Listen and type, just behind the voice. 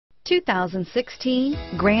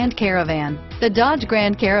2016 Grand Caravan. The Dodge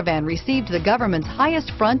Grand Caravan received the government's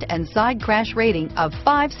highest front and side crash rating of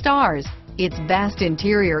 5 stars. Its vast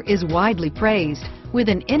interior is widely praised, with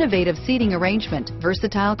an innovative seating arrangement,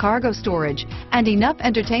 versatile cargo storage, and enough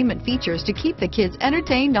entertainment features to keep the kids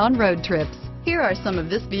entertained on road trips. Here are some of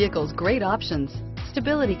this vehicle's great options: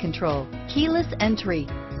 stability control, keyless entry,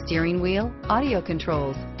 steering wheel audio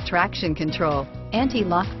controls, traction control,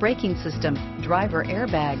 anti-lock braking system, driver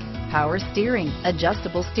airbag, power steering,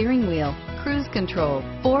 adjustable steering wheel, cruise control,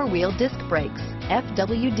 4-wheel disc brakes,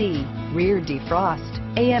 FWD, rear defrost,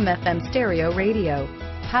 AM/FM stereo radio,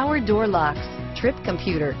 power door locks, trip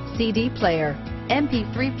computer, CD player,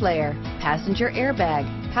 MP3 player, passenger airbag,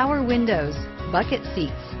 power windows, bucket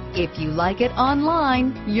seats. If you like it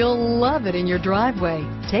online, you'll love it in your driveway.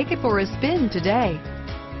 Take it for a spin today.